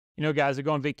Guys, I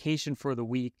go on vacation for the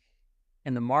week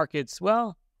and the markets,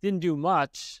 well, didn't do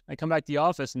much. I come back to the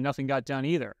office and nothing got done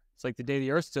either. It's like the day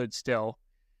the earth stood still.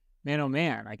 Man, oh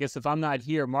man, I guess if I'm not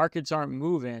here, markets aren't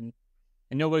moving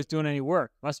and nobody's doing any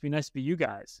work. Must be nice to be you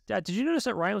guys. Dad, did you notice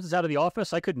that Ryan was out of the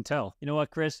office? I couldn't tell. You know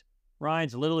what, Chris?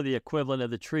 Ryan's literally the equivalent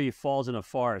of the tree falls in a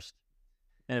forest.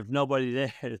 And if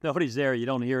nobody's there, you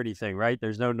don't hear anything, right?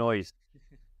 There's no noise.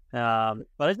 But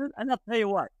I'll tell you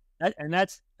what, and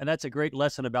that's a great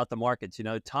lesson about the markets.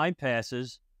 Time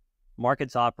passes,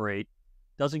 markets operate.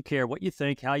 Doesn't care what you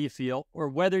think, how you feel, or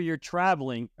whether you're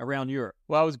traveling around Europe.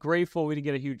 Well, I was grateful we didn't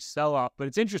get a huge sell-off, but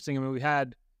it's interesting. I mean, we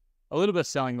had a little bit of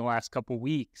selling the last couple of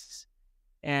weeks,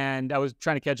 and I was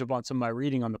trying to catch up on some of my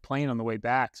reading on the plane on the way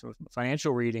back, so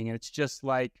financial reading, and it's just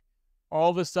like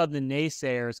all of a sudden the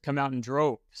naysayers come out in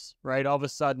droves, right? All of a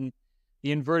sudden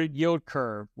the inverted yield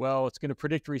curve, well, it's going to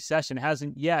predict a recession. It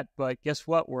hasn't yet, but guess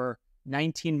what? We're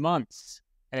 19 months,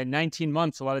 and at 19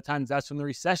 months, a lot of times that's when the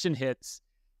recession hits.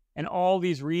 And all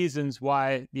these reasons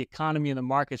why the economy and the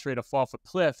market's ready to fall off a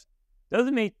cliff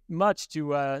doesn't make much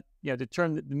to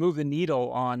move the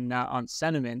needle on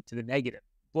sentiment to the negative.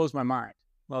 Blows my mind.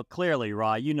 Well, clearly,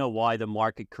 Rye, you know why the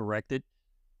market corrected.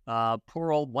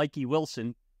 Poor old Mikey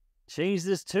Wilson changed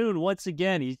his tune once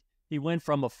again. He went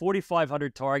from a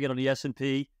 4,500 target on the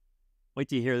S&P. Wait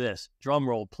till you hear this. Drum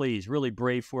roll, please. Really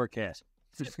brave forecast.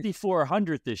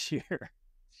 5,400 this year.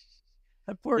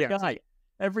 That poor guy.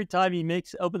 Every time he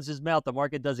opens his mouth, the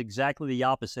market does exactly the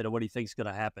opposite of what he thinks is going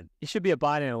to happen. He should be a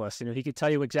bond analyst. He could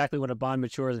tell you exactly when a bond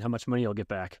matures and how much money you'll get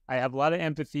back. I have a lot of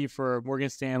empathy for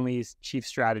Morgan Stanley's chief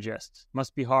strategist.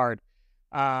 Must be hard.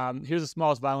 Here's the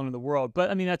smallest violin in the world. But,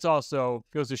 I mean, that's also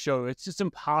goes to show it's just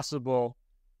impossible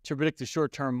to predict the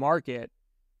short-term market.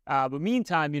 But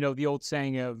meantime, the old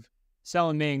saying of sell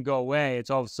in May and go away,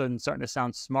 it's all of a sudden starting to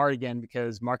sound smart again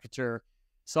because markets are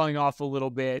selling off a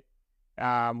little bit.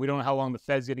 We don't know how long the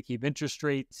Fed's going to keep interest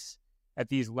rates at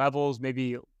these levels,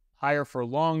 maybe higher for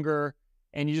longer.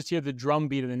 And you just hear the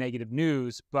drumbeat of the negative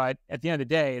news. But at the end of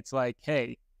the day, it's like,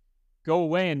 hey, go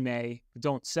away in May, but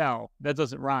don't sell. That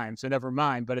doesn't rhyme, so never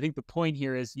mind. But I think the point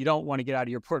here is you don't want to get out of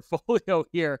your portfolio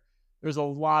here. There's a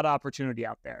lot of opportunity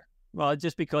out there. Well,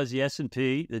 just because the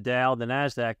S&P, the Dow, the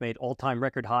NASDAQ made all-time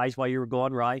record highs while you were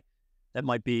gone, right? That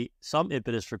might be some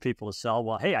impetus for people to sell.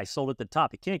 Well, hey, I sold at the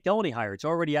top. It can't go any higher. It's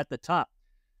already at the top,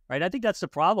 right? I think that's the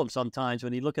problem sometimes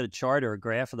when you look at a chart or a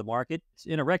graph of the market. It's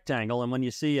in a rectangle, and when you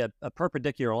see a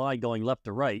perpendicular line going left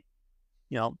to right,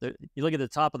 you look at the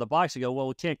top of the box and go,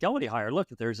 well, it can't go any higher. Look,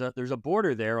 there's a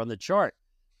border there on the chart.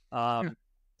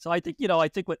 So I think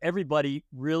what everybody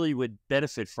really would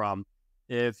benefit from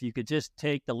if you could just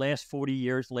take the last 40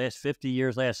 years, last 50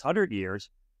 years, last 100 years,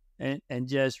 and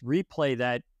just replay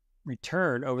that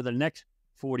return over the next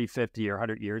 40, 50, or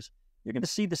 100 years, you're going to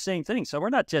see the same thing. So we're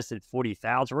not just at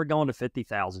 40,000. We're going to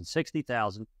 50,000,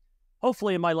 60,000.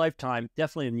 Hopefully in my lifetime,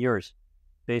 definitely in yours,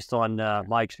 based on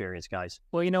my experience, guys.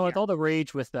 Well, with all the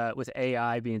rage with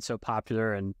AI being so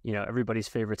popular and, everybody's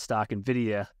favorite stock,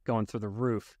 Nvidia, going through the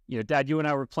roof. Dad, you and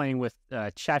I were playing with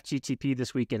ChatGPT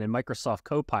this weekend and Microsoft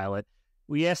Copilot.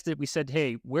 We said,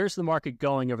 hey, where's the market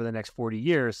going over the next 40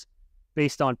 years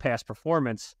based on past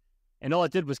performance? And all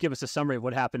it did was give us a summary of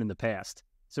what happened in the past.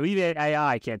 So even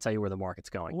AI can't tell you where the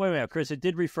market's going. Wait a minute, Chris. It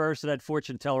did refer to that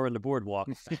fortune teller in the boardwalk.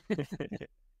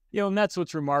 And that's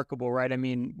what's remarkable, right? I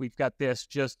mean, we've got this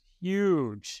just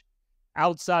huge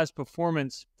outsized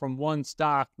performance from one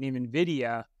stock named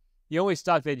Nvidia, the only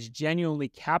stock that's genuinely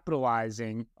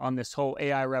capitalizing on this whole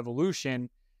AI revolution.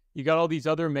 You got all these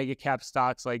other mega cap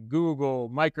stocks like Google,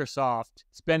 Microsoft,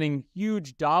 spending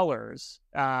huge dollars,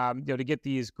 to get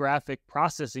these graphic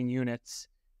processing units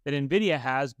that Nvidia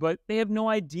has, but they have no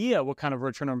idea what kind of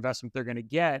return on investment they're going to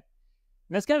get. And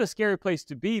that's kind of a scary place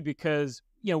to be because,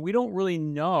 we don't really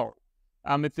know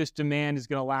if this demand is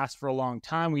going to last for a long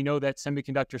time. We know that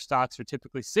semiconductor stocks are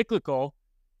typically cyclical,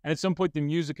 and at some point the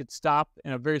music could stop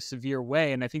in a very severe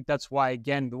way. And I think that's why,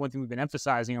 again, the one thing we've been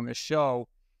emphasizing on this show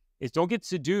is don't get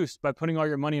seduced by putting all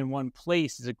your money in one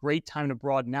place. It's a great time to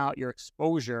broaden out your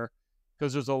exposure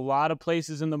because there's a lot of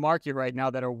places in the market right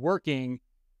now that are working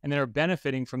and that are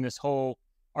benefiting from this whole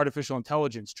artificial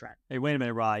intelligence trend. Hey, wait a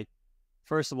minute, Rye.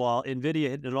 First of all, Nvidia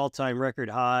hit an all-time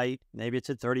record high. Maybe it's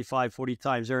at 35, 40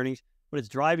 times earnings, but it's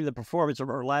driving the performance of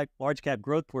our large cap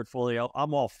growth portfolio.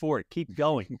 I'm all for it. Keep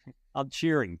going. I'm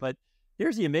cheering. But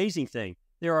here's the amazing thing.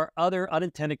 There are other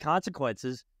unintended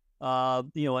consequences. A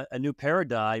new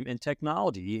paradigm in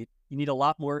technology. You need a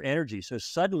lot more energy. So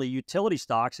suddenly utility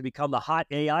stocks have become the hot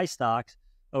AI stocks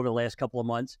over the last couple of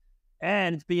months.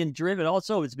 And it's being driven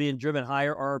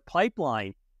higher are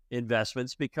pipeline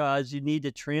investments because you need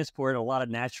to transport a lot of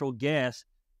natural gas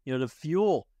to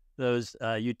fuel those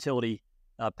utility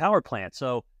power plants.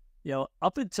 So,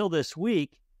 up until this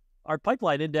week, our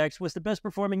pipeline index was the best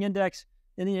performing index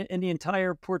in the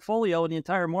entire portfolio, in the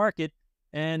entire market.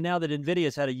 And now that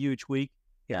Nvidia's had a huge week,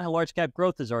 large cap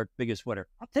growth is our biggest winner.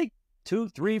 I'll take 2,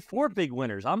 3, 4 big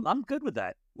winners. I'm good with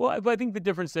that. Well, but I think the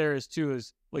difference there is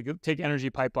like take energy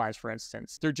pipelines, for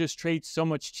instance. They're just trade so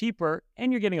much cheaper,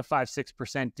 and you're getting a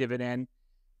 5-6% dividend,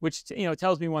 which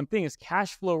tells me one thing is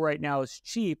cash flow right now is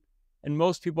cheap, and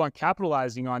most people aren't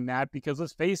capitalizing on that because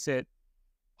let's face it,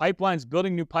 pipelines,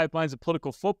 building new pipelines of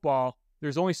political football,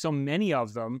 there's only so many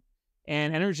of them,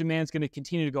 and energy demand is going to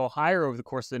continue to go higher over the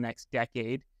course of the next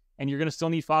decade, and you're going to still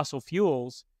need fossil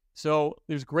fuels. So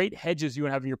there's great hedges you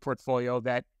have in your portfolio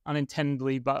that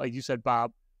unintendedly, but like you said,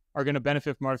 Bob, are going to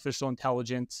benefit from artificial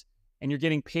intelligence, and you're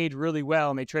getting paid really well,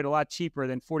 and they trade a lot cheaper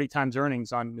than 40 times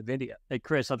earnings on Nvidia. Hey,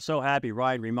 Chris, I'm so happy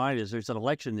Ryan reminded us there's an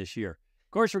election this year.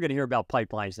 Of course, we're going to hear about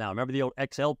pipelines now. Remember the old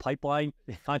XL pipeline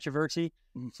controversy?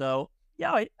 So,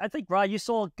 yeah, I think, Ryan,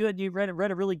 you read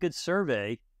a really good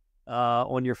survey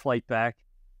on your flight back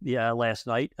last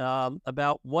night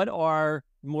about what are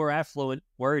more affluent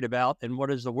worried about and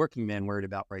what is the working man worried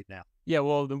about right now. Yeah,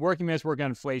 well, the working man's working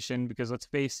on inflation because let's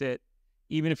face it,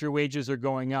 even if your wages are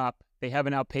going up, they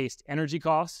haven't outpaced energy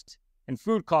costs and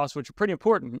food costs, which are pretty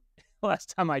important.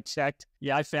 Last time I checked.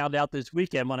 Yeah, I found out this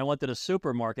weekend when I went to the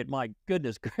supermarket, my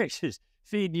goodness gracious,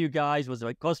 feeding you guys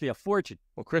it cost me a fortune.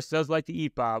 Well, Chris does like to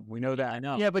eat, Bob. We know that. I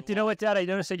know. Yeah, but you know what, Dad? I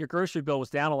noticed that your grocery bill was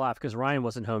down a lot because Ryan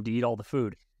wasn't home to eat all the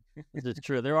food. This is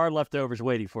true. There are leftovers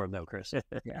waiting for him, though, Chris.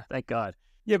 Yeah, thank God.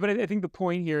 Yeah, but I think the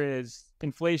point here is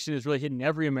inflation is really hitting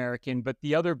every American. But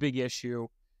the other big issue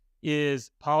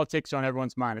is politics on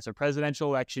everyone's mind. It's a presidential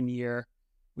election year.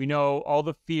 We know all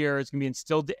the fear is going to be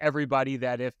instilled to everybody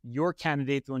that if your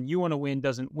candidate, the one you want to win,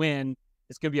 doesn't win,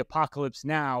 it's going to be apocalypse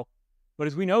now. But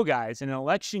as we know, guys, in an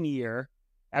election year,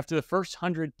 after the first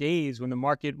 100 days when the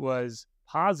market was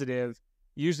positive,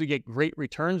 you usually get great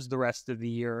returns the rest of the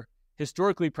year.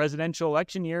 Historically, presidential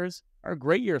election years are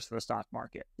great years for the stock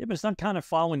market. Yeah, but it's not kind of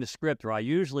following the script, right?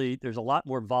 Usually there's a lot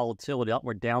more volatility, a lot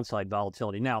more downside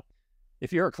volatility. Now,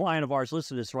 if you're a client of ours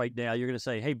listening to this right now, you're going to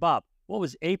say, hey, Bob, what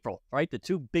was April, right? The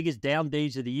 2 biggest down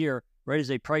days of the year, right as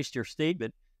they priced your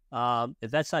statement. If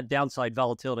that's not downside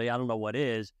volatility, I don't know what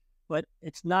is. But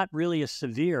it's not really as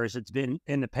severe as it's been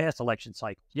in the past election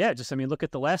cycle. Yeah, look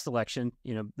at the last election.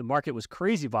 The market was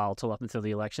crazy volatile up until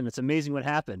the election. It's amazing what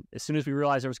happened. As soon as we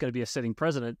realized there was going to be a sitting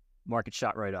president, market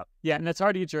shot right up. Yeah, and that's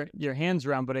hard to get your hands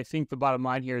around, but I think the bottom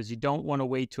line here is you don't want to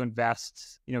wait to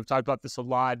invest. We've talked about this a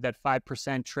lot, that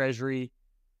 5% treasury,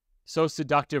 so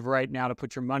seductive right now to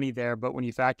put your money there, but when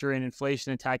you factor in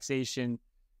inflation and taxation,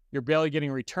 you're barely getting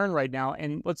a return right now.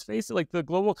 And let's face it, like the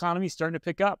global economy is starting to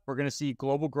pick up. We're going to see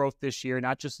global growth this year,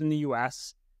 not just in the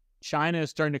U.S. China is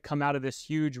starting to come out of this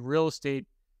huge real estate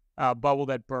bubble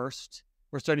that burst.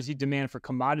 We're starting to see demand for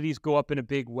commodities go up in a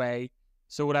big way.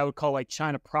 So what I would call like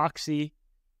China proxy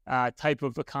type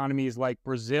of economies like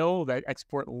Brazil that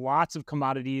export lots of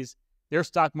commodities. Their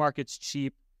stock market's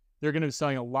cheap. They're going to be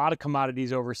selling a lot of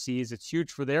commodities overseas. It's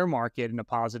huge for their market in a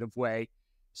positive way.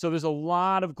 So there's a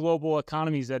lot of global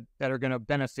economies that are going to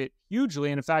benefit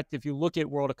hugely. And in fact, if you look at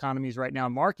world economies right now,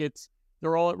 markets,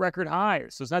 they're all at record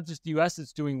highs. So it's not just the U.S.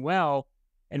 that's doing well,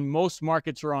 and most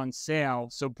markets are on sale.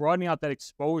 So broadening out that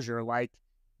exposure, like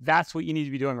that's what you need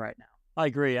to be doing right now. I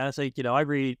agree. I think, I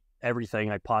read everything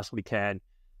I possibly can.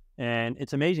 And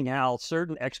it's amazing how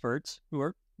certain experts who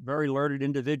are very learned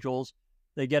individuals,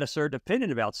 they get a certain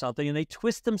opinion about something and they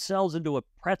twist themselves into a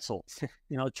pretzel,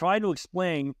 trying to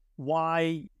explain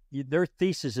why their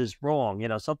thesis is wrong.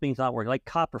 Something's not working. Like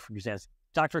copper, for example.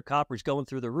 Dr. Copper's going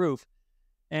through the roof.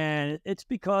 And it's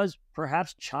because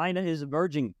perhaps China is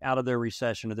emerging out of their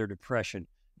recession or their depression,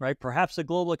 right? Perhaps the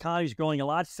global economy is growing a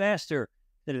lot faster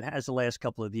than it has the last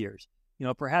couple of years.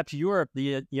 Perhaps Europe,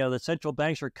 the central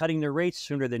banks are cutting their rates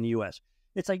sooner than the U.S.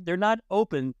 It's like they're not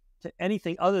open to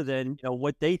anything other than,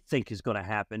 what they think is going to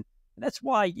happen. And that's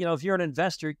why, if you're an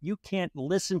investor, you can't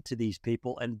listen to these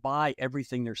people and buy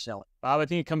everything they're selling. Bob, I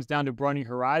think it comes down to broadening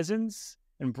horizons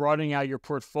and broadening out your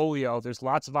portfolio. There's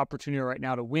lots of opportunity right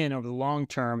now to win over the long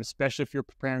term, especially if you're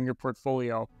preparing your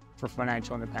portfolio for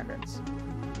financial independence.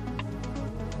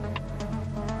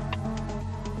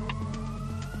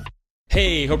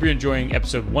 Hey, hope you're enjoying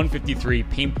episode 153,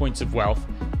 Payne Points of Wealth.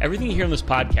 Everything you hear on this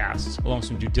podcast, along with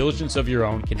some due diligence of your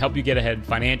own, can help you get ahead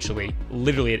financially,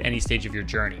 literally at any stage of your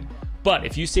journey. But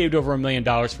if you saved over $1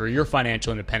 million for your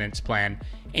financial independence plan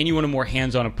and you want a more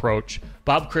hands-on approach,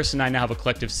 Bob, Chris, and I now have a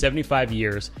collective 75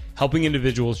 years helping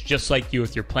individuals just like you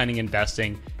with your planning and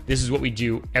investing. This is what we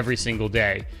do every single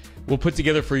day. We'll put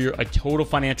together for you a total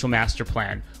financial master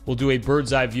plan. We'll do a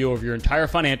bird's eye view of your entire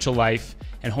financial life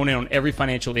and hone in on every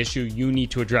financial issue you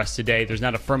need to address today. There's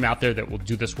not a firm out there that will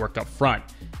do this work up front.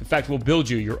 In fact, we'll build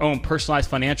you your own personalized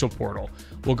financial portal.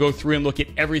 We'll go through and look at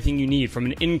everything you need, from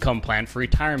an income plan for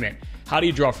retirement. How do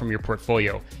you draw from your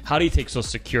portfolio? How do you take Social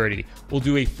Security? We'll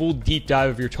do a full deep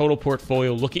dive of your total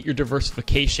portfolio, look at your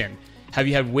diversification. Have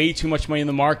you had way too much money in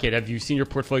the market? Have you seen your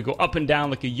portfolio go up and down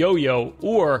like a yo-yo?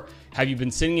 Or have you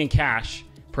been sitting in cash,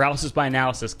 paralysis by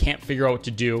analysis, can't figure out what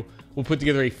to do? We'll put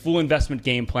together a full investment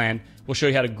game plan. We'll show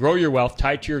you how to grow your wealth,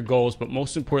 tied to your goals, but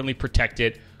most importantly, protect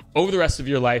it over the rest of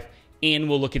your life. And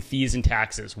we'll look at fees and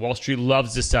taxes. Wall Street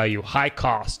loves to sell you high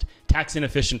cost, tax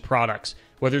inefficient products,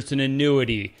 whether it's an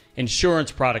annuity,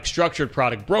 insurance product, structured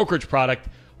product, brokerage product.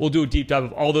 We'll do a deep dive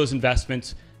of all those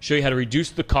investments, show you how to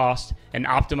reduce the cost and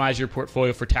optimize your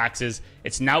portfolio for taxes.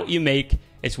 It's not what you make,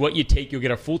 it's what you take. You'll get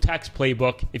a full tax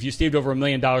playbook. If you saved over $1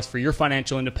 million for your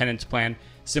financial independence plan,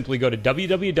 simply go to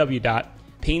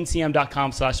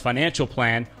www.paynecm.com/financial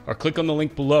plan or click on the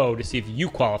link below to see if you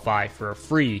qualify for a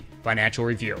free financial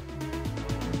review.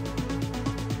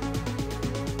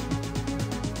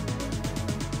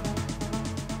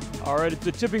 All right, it's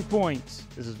the tipping point.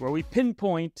 This is where we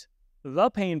pinpoint the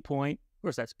pain point. Of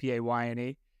course, that's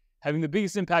P-A-Y-N-E, having the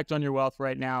biggest impact on your wealth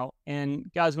right now.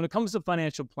 And guys, when it comes to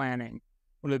financial planning,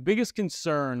 one of the biggest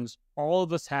concerns all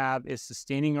of us have is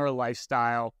sustaining our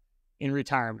lifestyle in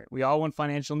retirement. We all want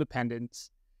financial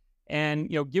independence. And,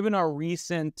 given our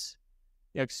recent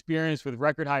experience with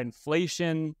record high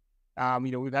inflation,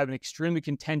 we've had an extremely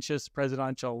contentious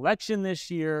presidential election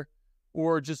this year,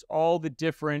 or just all the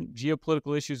different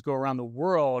geopolitical issues go around the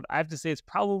world, I have to say it's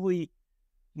probably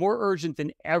more urgent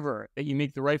than ever that you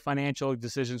make the right financial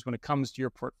decisions when it comes to your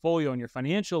portfolio and your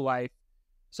financial life.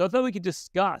 So I thought we could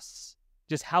discuss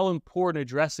just how important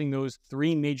addressing those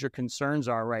three major concerns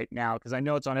are right now, because I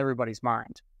know it's on everybody's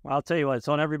mind. Well, I'll tell you what, it's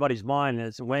on everybody's mind and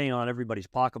it's weighing on everybody's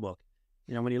pocketbook.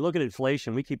 When you look at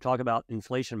inflation, we keep talking about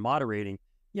inflation moderating.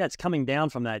 Yeah, it's coming down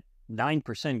from that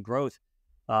 9% growth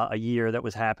a year that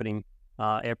was happening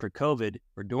after COVID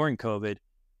or during COVID.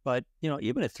 But,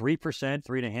 even at 3%,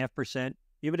 3.5%,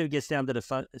 even if it gets down to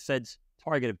the Fed's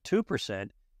target of 2%,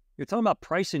 you're talking about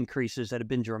price increases that have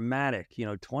been dramatic,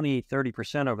 20,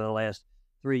 30% over the last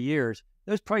 3 years.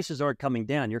 Those prices aren't coming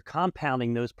down. You're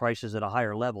compounding those prices at a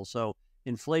higher level. So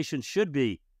inflation should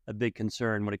be a big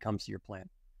concern when it comes to your plan.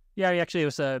 Yeah, actually,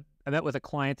 I met with a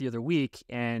client the other week,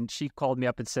 and she called me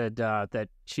up and said that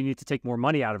she needed to take more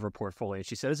money out of her portfolio.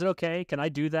 She said, "Is it okay? Can I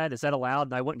do that? Is that allowed?"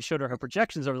 And I went and showed her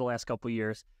projections over the last couple of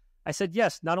years. I said,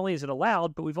 yes, not only is it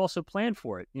allowed, but we've also planned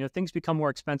for it. Things become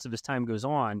more expensive as time goes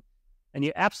on, and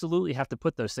you absolutely have to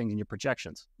put those things in your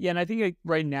projections. Yeah, and I think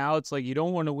right now it's like you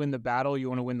don't want to win the battle, you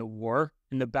want to win the war.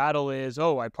 And the battle is,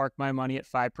 I parked my money at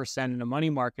 5% in a money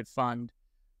market fund.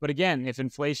 But again, if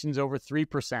inflation's over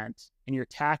 3% and you're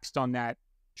taxed on that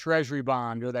treasury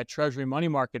bond or that treasury money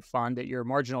market fund at your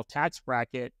marginal tax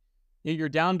bracket, you're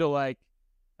down to like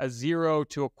a 0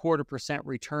 to 0.25%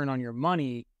 return on your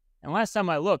money. And last time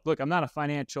I looked, I'm not a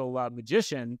financial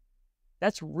magician.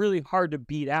 That's really hard to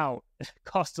beat out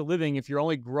cost of living if you're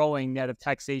only growing net of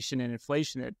taxation and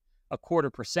inflation at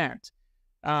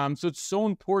 0.25%. So it's so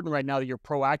important right now that you're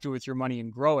proactive with your money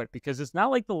and grow it, because it's not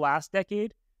like the last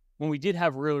decade when we did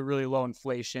have really, really low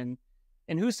inflation.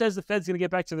 And who says the Fed's going to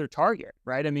get back to their target,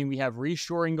 right? I mean, we have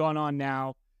reshoring going on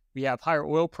now. We have higher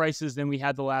oil prices than we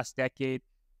had the last decade.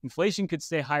 Inflation could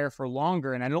stay higher for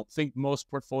longer, and I don't think most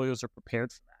portfolios are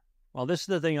prepared for that. Well, this is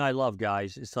the thing I love,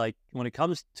 guys. It's like when it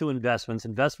comes to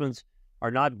investments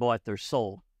are not bought, they're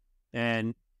sold.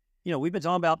 And, we've been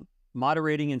talking about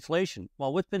moderating inflation.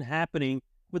 Well, what's been happening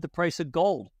with the price of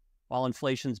gold while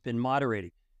inflation's been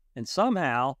moderating? And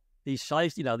somehow these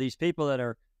sites, these people that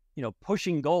are,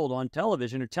 pushing gold on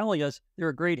television are telling us they're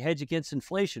a great hedge against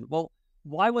inflation. Well,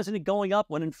 why wasn't it going up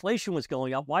when inflation was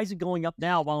going up? Why is it going up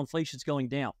now while inflation's going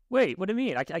down? Wait, what do you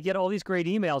mean? I get all these great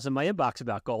emails in my inbox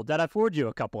about gold. Dad, I forward you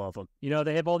a couple of them.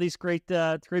 They have all these great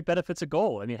benefits of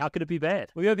gold. I mean, how could it be bad?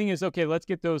 Well, the other thing is, okay, let's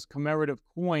get those commemorative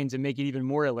coins and make it even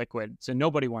more illiquid so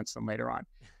nobody wants them later on.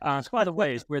 By the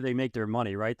way, it's where they make their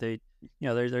money, right?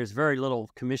 There's very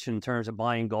little commission in terms of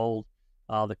buying gold.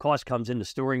 The cost comes into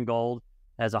storing gold,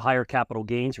 has a higher capital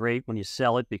gains rate when you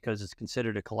sell it because it's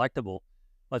considered a collectible.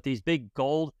 But these big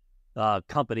gold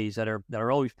companies that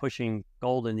are always pushing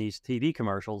gold in these TV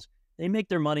commercials, they make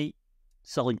their money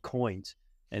selling coins.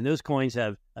 And those coins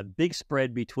have a big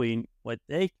spread between what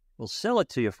they will sell it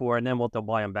to you for and then what they'll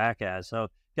buy them back as. So you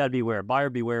got to beware. Buyer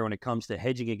beware when it comes to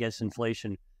hedging against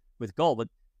inflation with gold. But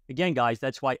again, guys,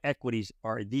 that's why equities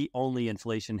are the only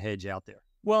inflation hedge out there.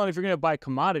 Well, and if you're going to buy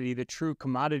commodity, the true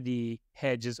commodity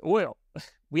hedge is oil.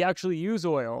 We actually use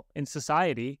oil in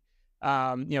society.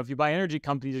 If you buy energy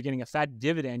companies, you're getting a fat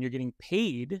dividend. You're getting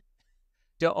paid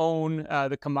to own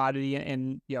the commodity,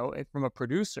 and from a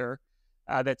producer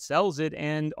that sells it.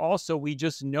 And also, we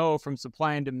just know from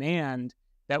supply and demand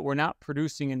that we're not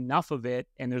producing enough of it,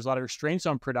 and there's a lot of restraints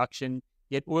on production.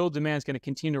 Yet oil demand is going to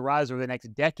continue to rise over the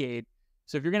next decade.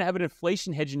 So if you're going to have an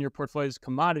inflation hedge in your portfolio as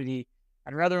commodity,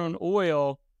 I'd rather own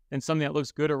oil than something that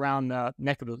looks good around the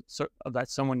neck of that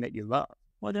someone that you love.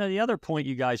 Well, the other point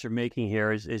you guys are making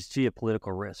here is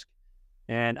geopolitical risk.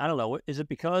 And I don't know, is it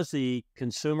because the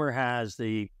consumer has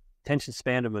the attention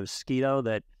span of a mosquito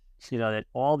that, that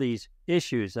all these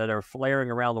issues that are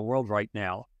flaring around the world right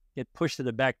now get pushed to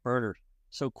the back burner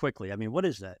so quickly? I mean, what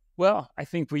is that? Well, I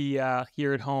think we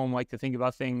here at home like to think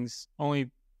about things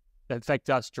only that affect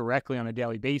us directly on a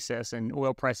daily basis, and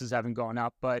oil prices haven't gone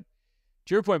up. But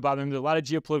to your point, Bob, there's a lot of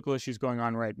geopolitical issues going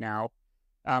on right now.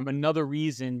 Another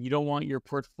reason you don't want your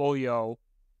portfolio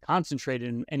concentrated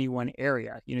in any one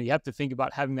area. You have to think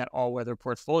about having that all-weather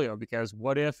portfolio, because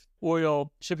what if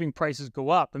oil shipping prices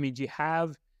go up? I mean, do you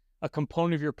have a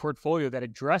component of your portfolio that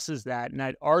addresses that? And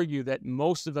I'd argue that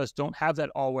most of us don't have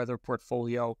that all-weather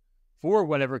portfolio for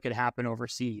whatever could happen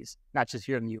overseas, not just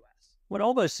here in the U.S. What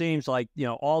almost seems like,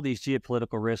 all these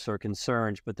geopolitical risks are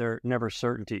concerns, but they're never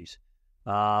certainties.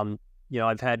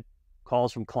 I've had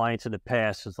calls from clients in the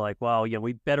past. It's like, well,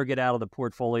 we better get out of the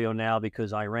portfolio now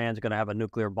because Iran's going to have a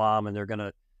nuclear bomb and they're going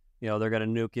to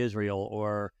nuke Israel,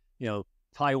 or,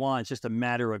 Taiwan. It's just a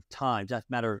matter of time. It's a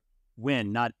matter of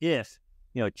when, not if,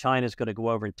 China's going to go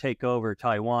over and take over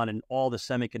Taiwan, and all the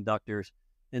semiconductors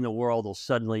in the world will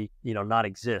suddenly, not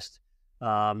exist.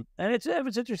 And it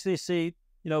was interesting to see,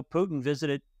 Putin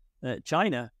visited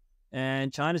China,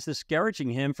 and China's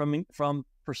discouraging him from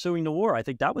pursuing the war. I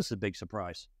think that was the big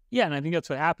surprise. Yeah, and I think that's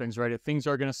what happens, right? If things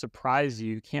are going to surprise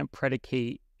you, you can't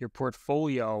predicate your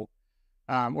portfolio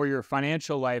or your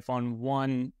financial life on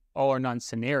one all or none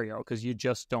scenario, because you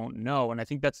just don't know. And I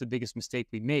think that's the biggest mistake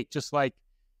we make. Just like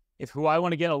if who I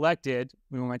want to get elected,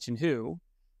 we won't mention who,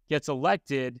 gets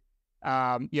elected,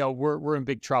 we're in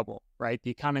big trouble, right?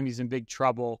 The economy's in big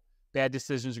trouble. Bad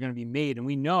decisions are going to be made. And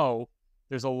we know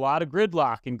there's a lot of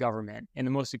gridlock in government, and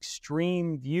the most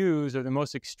extreme views or the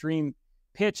most extreme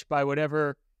pitch by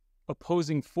whatever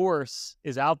opposing force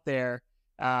is out there,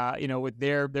 with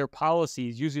their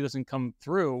policies usually doesn't come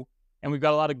through. And we've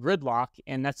got a lot of gridlock,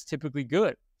 and that's typically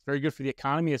good. It's very good for the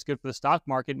economy. It's good for the stock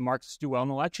market. Markets do well in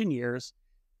election years.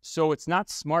 So it's not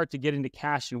smart to get into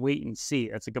cash and wait and see.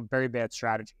 That's like a very bad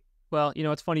strategy. Well,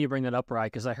 it's funny you bring that up, Rye,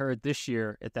 because I heard this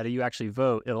year that if you actually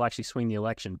vote, it'll actually swing the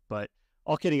election. But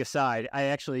all kidding aside, I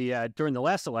actually, during the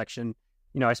last election,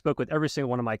 I spoke with every single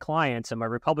one of my clients, and my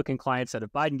Republican clients said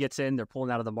if Biden gets in, they're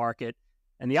pulling out of the market.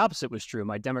 And the opposite was true.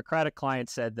 My Democratic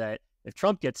clients said that if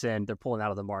Trump gets in, they're pulling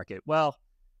out of the market. Well,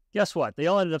 guess what? They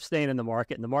all ended up staying in the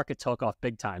market, and the market took off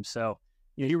big time. So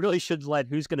you really should let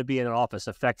who's going to be in an office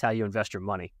affect how you invest your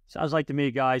money. Sounds like to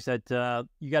me, guys, that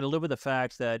you got to live with the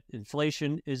facts that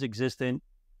inflation is existent.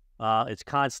 It's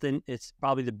constant. It's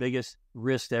probably the biggest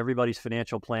risk to everybody's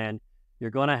financial plan. You're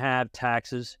going to have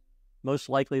taxes. Most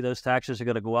likely those taxes are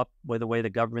going to go up by the way the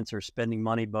governments are spending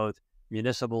money, both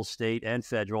municipal, state, and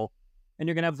federal. And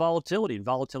you're going to have volatility, and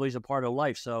volatility is a part of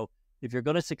life. So if you're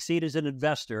going to succeed as an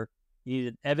investor, you need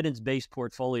an evidence-based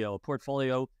portfolio, a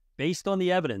portfolio based on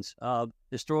the evidence of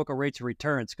historical rates of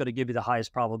return. It's going to give you the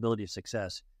highest probability of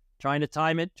success. Trying to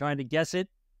time it, trying to guess it,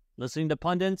 listening to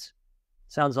pundits,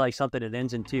 sounds like something that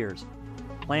ends in tears.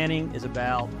 Planning is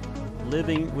about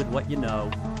living with what you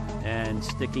know and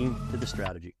sticking to the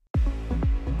strategy.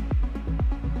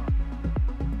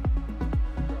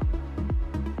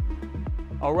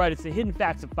 All right, it's the hidden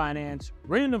facts of finance,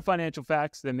 random financial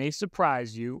facts that may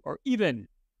surprise you or even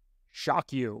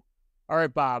shock you. All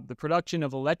right, Bob, the production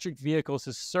of electric vehicles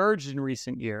has surged in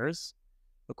recent years.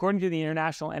 According to the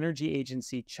International Energy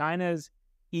Agency, China's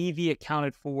EV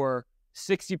accounted for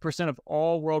 60% of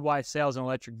all worldwide sales in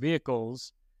electric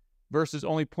vehicles versus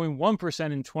only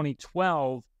 0.1% in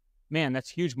 2012. Man, that's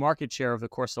huge market share over the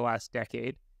course of the last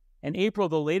decade. In April,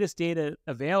 the latest data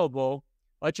available,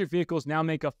 electric vehicles now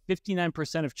make up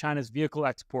 59% of China's vehicle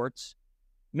exports.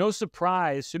 No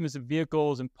surprise, shipments of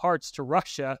vehicles and parts to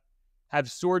Russia have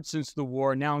soared since the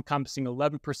war, now encompassing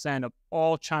 11% of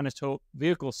all China's total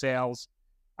vehicle sales.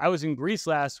 I was in Greece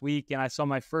last week, and I saw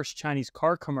my first Chinese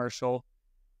car commercial.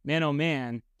 Man, oh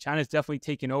man, China's definitely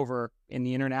taken over in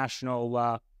the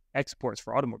international exports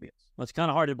for automobiles. Well, it's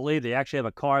kind of hard to believe they actually have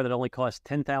a car that only costs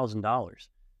 $10,000.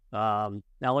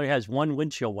 Now, it has one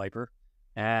windshield wiper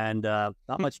and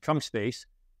not much trunk space,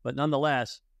 but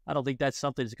nonetheless, I don't think that's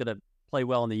something that's going to play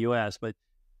well in the U.S., but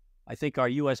I think our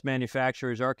U.S.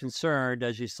 manufacturers are concerned,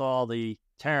 as you saw, the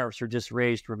tariffs are just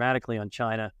raised dramatically on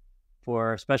China,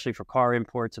 especially for car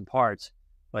imports and parts.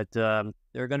 But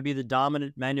they're going to be the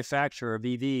dominant manufacturer of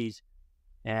EVs,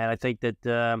 and I think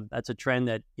that that's a trend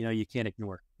that you can't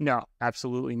ignore. No,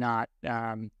 absolutely not.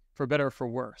 For better or for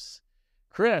worse.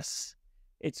 Chris,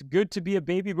 it's good to be a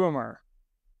baby boomer,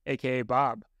 aka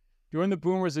Bob. During the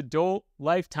boomer's adult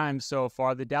lifetime so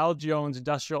far, the Dow Jones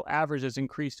Industrial Average has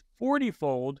increased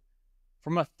 40-fold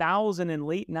from 1,000 in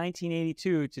late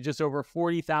 1982 to just over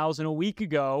 40,000 a week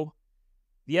ago.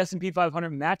 The S&P 500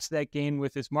 matched that gain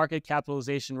with its market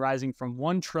capitalization rising from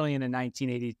 $1 trillion in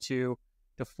 1982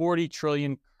 to $40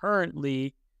 trillion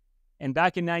currently. And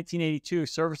back in 1982,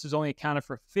 services only accounted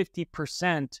for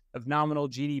 50% of nominal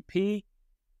GDP.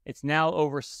 It's now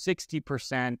over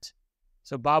 60%.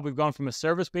 So, Bob, we've gone from a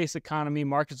service-based economy.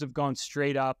 Markets have gone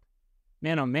straight up.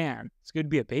 Man, oh, man, it's good to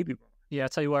be a baby boomer. Yeah, I'll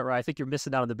tell you what, Ray, I think you're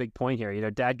missing out on the big point here.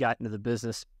 Dad got into the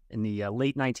business in the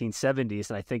late 1970s,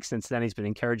 and I think since then he's been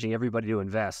encouraging everybody to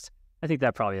invest. I think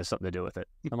that probably has something to do with it.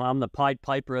 I'm the Pied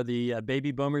Piper of the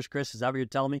baby boomers, Chris. Is that what you're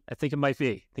telling me? I think it might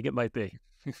be.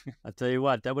 I'll tell you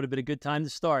what, that would have been a good time to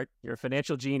start. You're a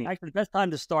financial genie. Actually, the best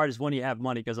time to start is when you have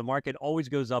money, because the market always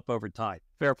goes up over time.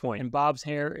 Fair point. And Bob's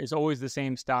hair is always the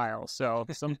same style. So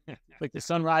like the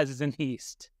sun rises in the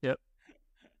east. Yep.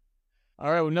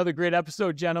 All right, well, another great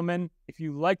episode, gentlemen. If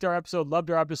you liked our episode, loved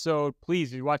our episode, please,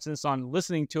 if you're watching this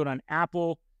listening to it on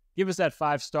Apple, give us that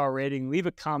 5-star rating. Leave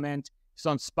a comment. If it's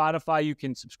on Spotify, you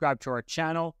can subscribe to our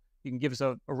channel. You can give us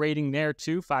a rating there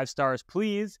too, 5 stars,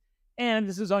 please. And if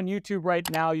this is on YouTube right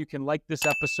now, you can like this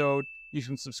episode. You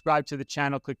can subscribe to the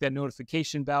channel, click that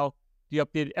notification bell. Be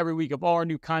updated every week of all our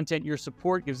new content. Your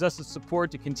support gives us the support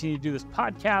to continue to do this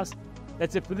podcast.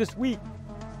 That's it for this week.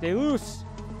 Stay loose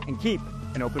and keep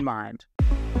an open mind.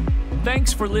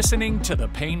 Thanks for listening to the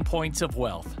Payne Points of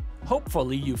Wealth.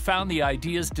 Hopefully you found the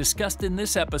ideas discussed in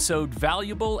this episode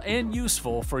valuable and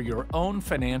useful for your own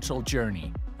financial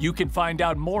journey. You can find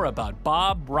out more about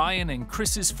Bob, Ryan, and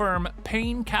Chris's firm,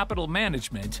 Payne Capital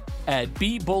Management, at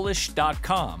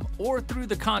bebullish.com or through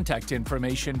the contact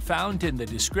information found in the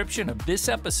description of this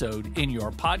episode in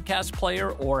your podcast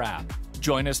player or app.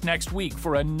 Join us next week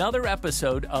for another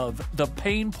episode of The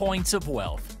Payne Points of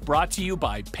Wealth, brought to you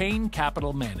by Payne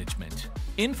Capital Management.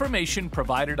 Information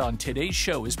provided on today's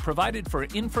show is provided for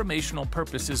informational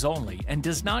purposes only and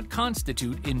does not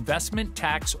constitute investment,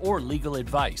 tax, or legal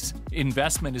advice.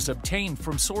 Investment is obtained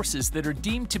from sources that are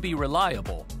deemed to be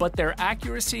reliable, but their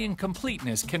accuracy and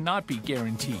completeness cannot be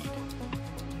guaranteed.